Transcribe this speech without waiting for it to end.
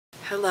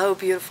Hello,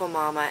 beautiful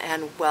mama,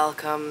 and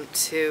welcome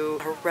to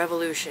a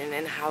revolution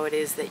in how it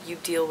is that you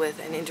deal with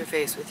and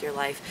interface with your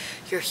life.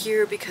 You're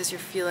here because you're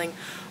feeling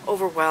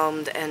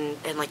overwhelmed and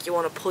like you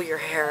want to pull your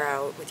hair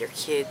out with your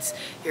kids.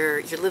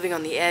 You're living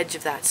on the edge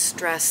of that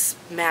stress,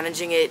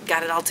 managing it,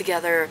 got it all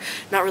together,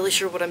 not really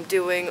sure what I'm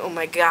doing, oh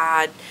my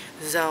god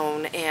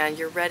zone, and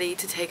you're ready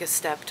to take a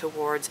step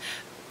towards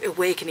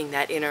awakening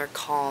that inner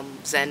calm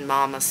Zen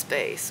mama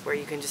space where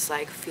you can just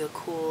like feel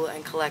cool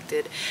and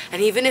collected,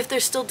 and even if they're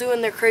still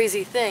doing their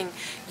crazy thing,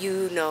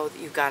 you know that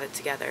you've got it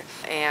together.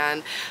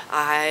 And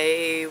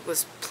I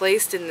was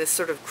placed in this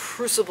sort of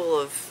crucible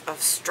of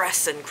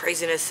stress and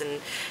craziness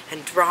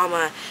and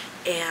drama,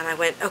 and I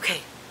went,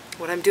 okay,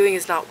 what I'm doing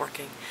is not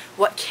working.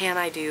 What can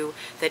I do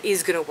that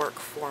is going to work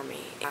for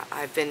me?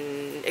 I've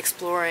been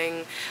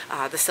exploring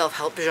the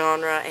self-help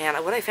genre,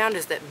 and what I found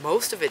is that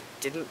most of it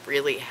didn't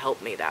really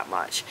help me that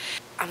much.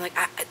 I'm like,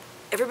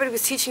 everybody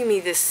was teaching me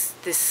this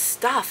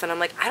stuff, and I'm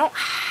like, I don't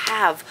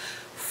have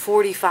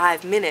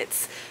 45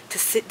 minutes to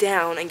sit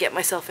down and get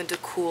myself into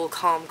cool,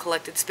 calm,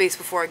 collected space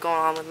before I go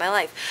on with my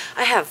life.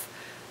 I have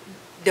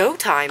no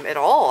time at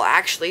all,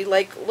 actually.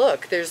 Like,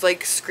 look, there's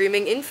like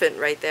screaming infant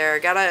right there.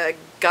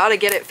 Gotta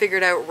get it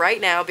figured out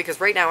right now,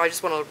 because right now I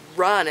just want to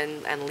run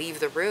and leave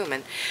the room,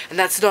 and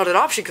that's not an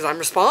option because I'm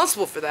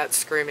responsible for that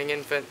screaming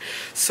infant.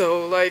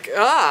 So like,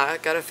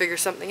 gotta figure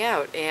something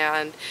out.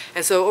 And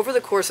so over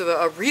the course of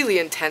a really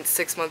intense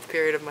 6-month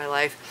period of my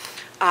life,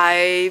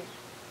 I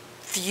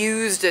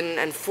fused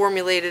and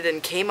formulated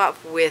and came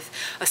up with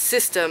a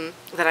system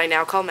that I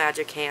now call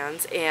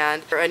MagicHands,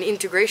 and an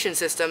integration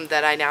system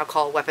that I now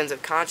call Weapons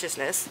of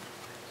Consciousness.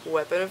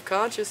 Weapon of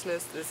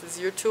Consciousness, this is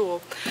your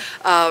tool.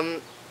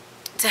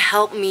 To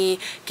help me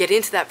get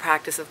into that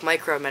practice of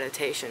micro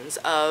meditations,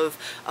 of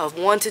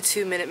 1 to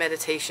 2 minute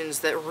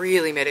meditations that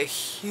really made a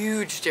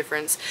huge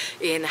difference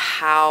in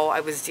how I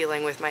was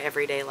dealing with my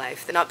everyday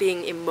life. They're not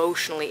being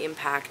emotionally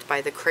impacted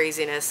by the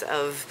craziness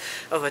of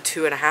a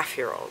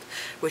 2.5-year-old,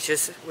 which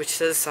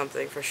says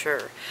something for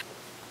sure.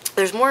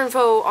 There's more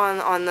info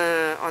on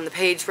the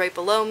page right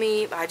below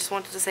me. I just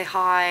wanted to say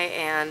hi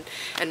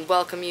and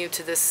welcome you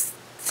to this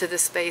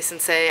space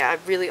and say I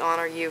really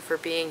honor you for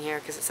being here,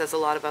 because it says a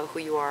lot about who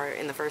you are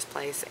in the first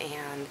place.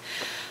 And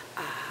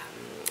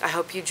I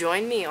hope you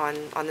join me on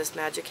this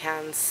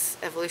MagicHands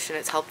evolution.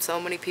 It's helped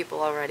so many people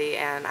already,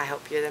 and I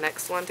hope you're the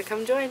next one to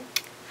come join.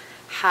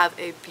 Have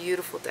a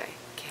beautiful day.